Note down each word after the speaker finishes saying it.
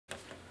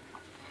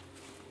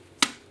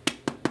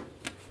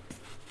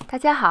大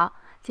家好，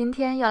今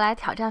天又来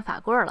挑战法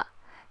棍了。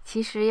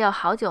其实也有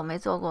好久没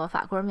做过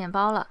法棍面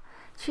包了。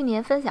去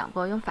年分享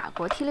过用法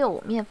国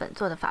T65 面粉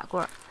做的法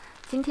棍，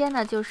今天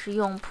呢就是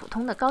用普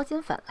通的高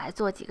筋粉来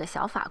做几个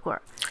小法棍，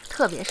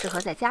特别适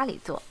合在家里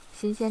做，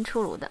新鲜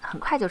出炉的，很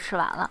快就吃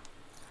完了。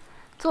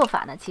做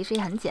法呢其实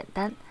也很简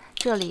单，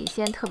这里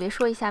先特别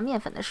说一下面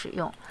粉的使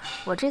用。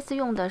我这次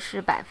用的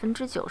是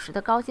90%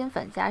的高筋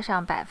粉加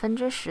上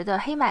10%的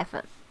黑麦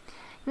粉。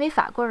因为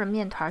法棍的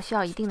面团需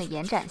要一定的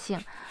延展性，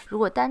如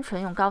果单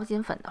纯用高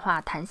筋粉的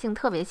话，弹性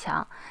特别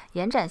强，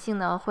延展性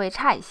呢会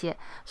差一些，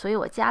所以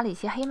我加了一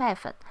些黑麦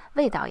粉，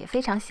味道也非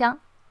常香。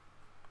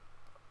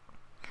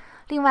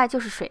另外就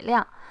是水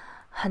量，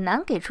很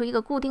难给出一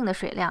个固定的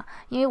水量，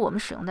因为我们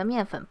使用的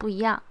面粉不一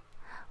样。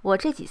我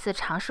这几次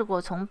尝试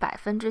过从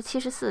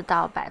74%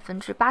到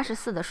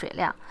84%的水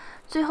量，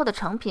最后的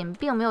成品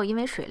并没有因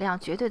为水量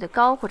绝对的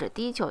高或者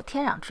低就有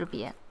天壤之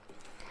别。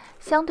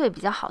相对比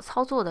较好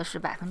操作的是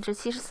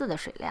74%的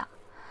水量。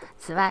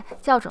此外，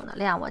酵种的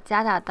量我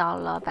加大到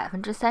了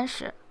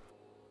30%。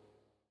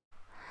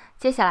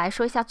接下来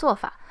说一下做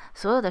法，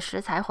所有的食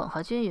材混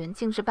合均匀，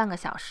静置半个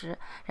小时，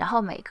然后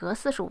每隔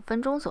45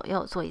分钟左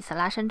右做一次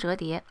拉伸折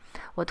叠。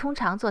我通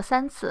常做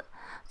3次，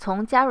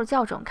从加入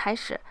酵种开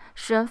始，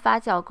室温发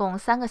酵共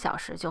3个小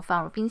时就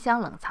放入冰箱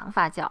冷藏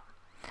发酵。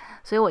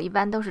所以我一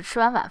般都是吃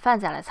完晚饭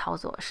再来操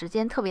作，时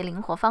间特别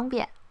灵活方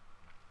便。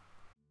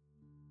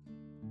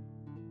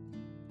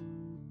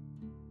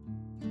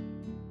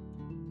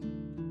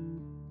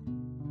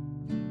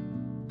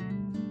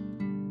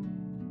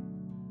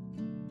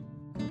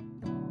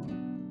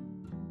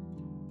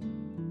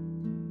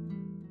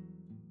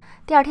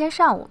第二天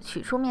上午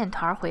取出面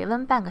团，回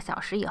温半个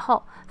小时以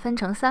后，分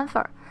成3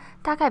份，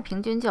大概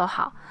平均就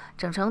好，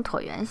整成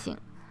椭圆形，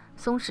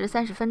松弛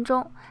30分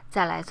钟，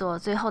再来做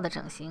最后的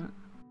整形。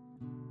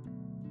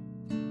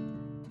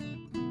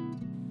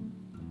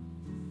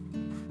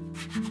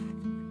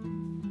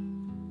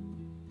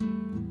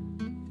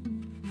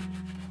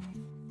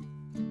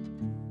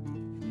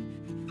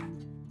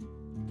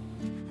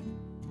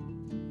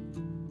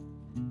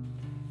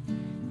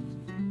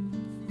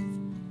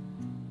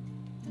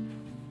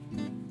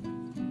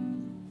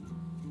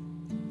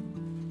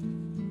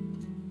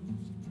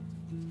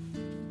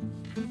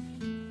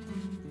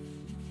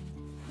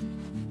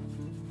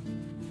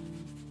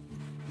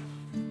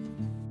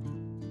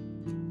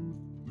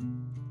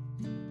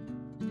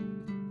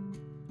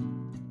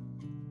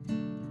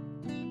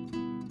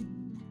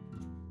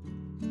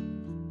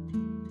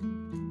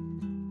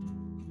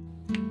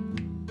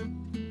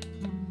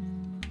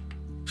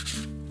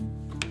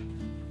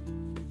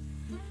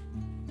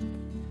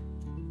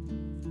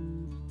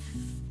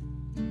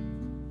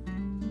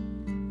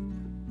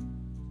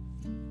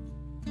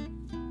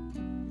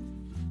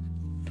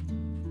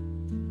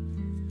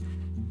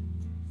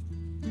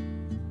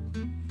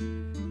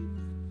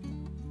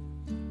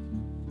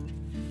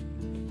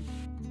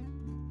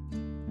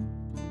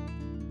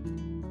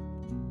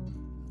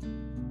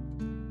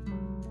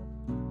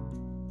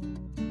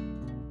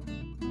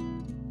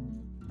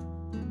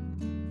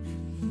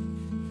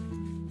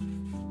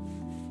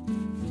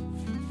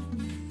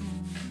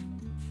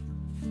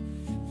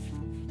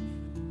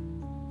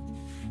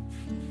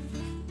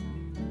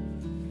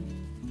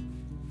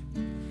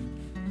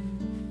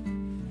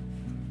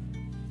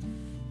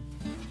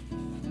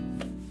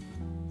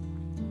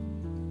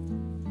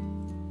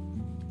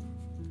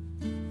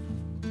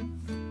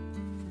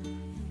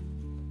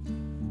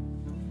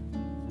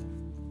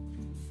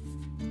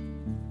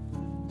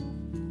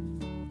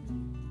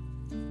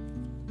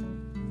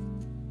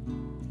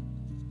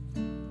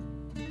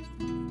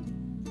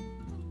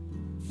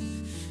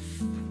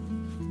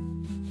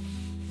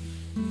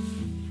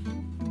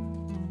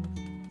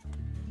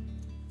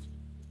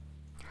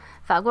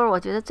法棍我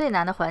觉得最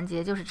难的环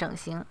节就是整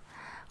形，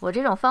我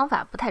这种方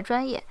法不太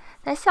专业，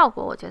但效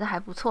果我觉得还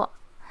不错。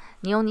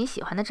你用你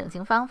喜欢的整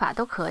形方法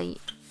都可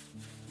以。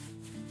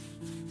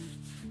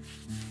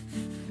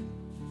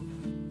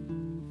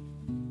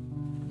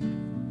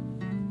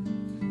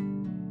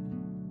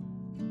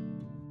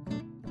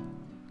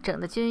整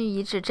的均匀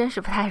一致真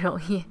是不太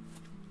容易。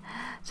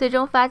最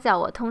终发酵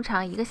我通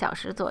常1个小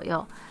时左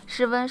右，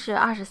室温是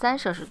23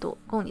摄氏度，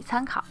供你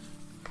参考。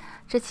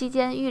这期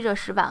间预热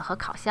石板和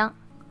烤箱。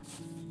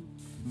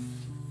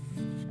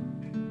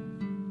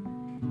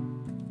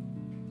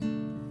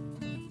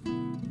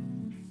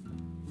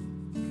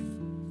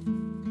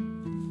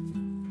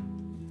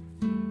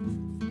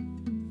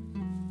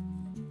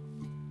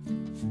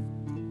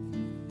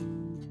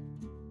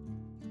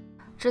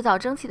制造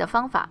蒸汽的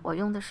方法，我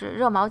用的是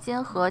热毛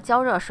巾和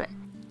浇热水。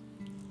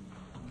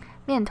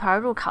面团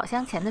入烤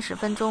箱前的10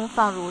分钟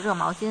放入热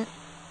毛巾，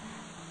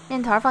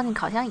面团放进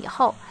烤箱以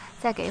后，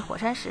再给火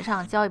山石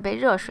上浇一杯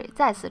热水，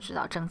再次制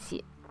造蒸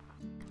汽。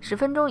10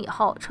分钟以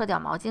后撤掉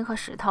毛巾和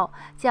石头，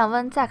降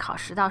温再烤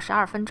10到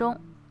12分钟。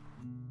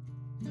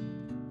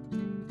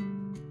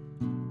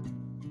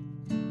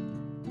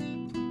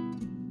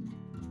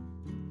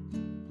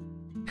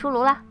出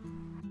炉啦！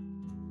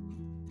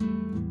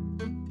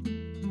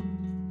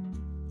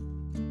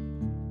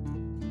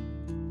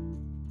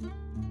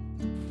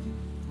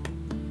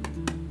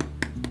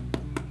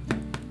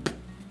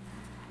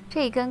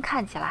这一根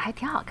看起来还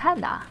挺好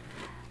看的啊，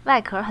外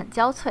壳很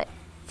焦脆，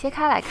切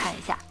开来看一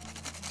下。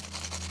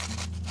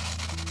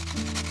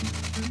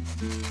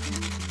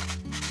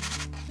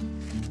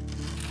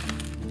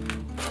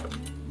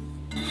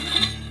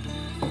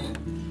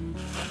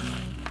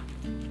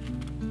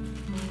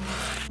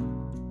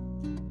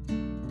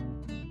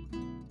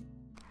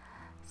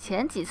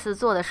前几次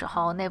做的时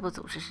候，内部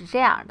组织是这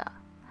样的，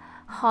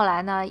后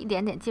来呢，一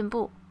点点进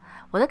步。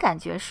我的感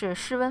觉是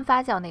室温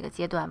发酵那个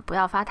阶段不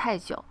要发太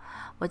久。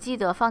我记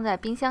得放在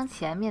冰箱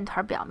前，面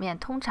团表面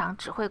通常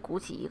只会鼓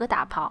起一个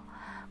大泡，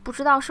不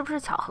知道是不是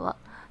巧合。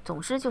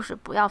总之就是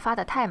不要发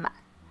得太满。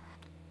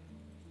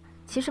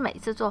其实每一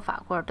次做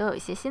法棍都有一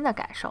些新的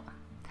感受，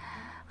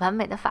完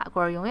美的法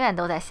棍永远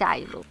都在下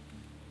一路。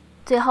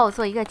最后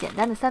做一个简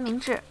单的三明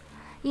治，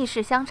意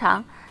式香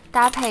肠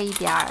搭配一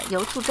点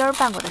油醋汁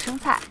拌过的生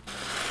菜。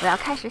我要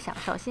开始享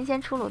受新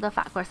鲜出炉的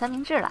法棍三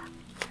明治了。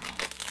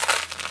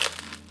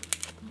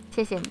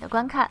谢谢你的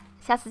观看，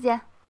下次见。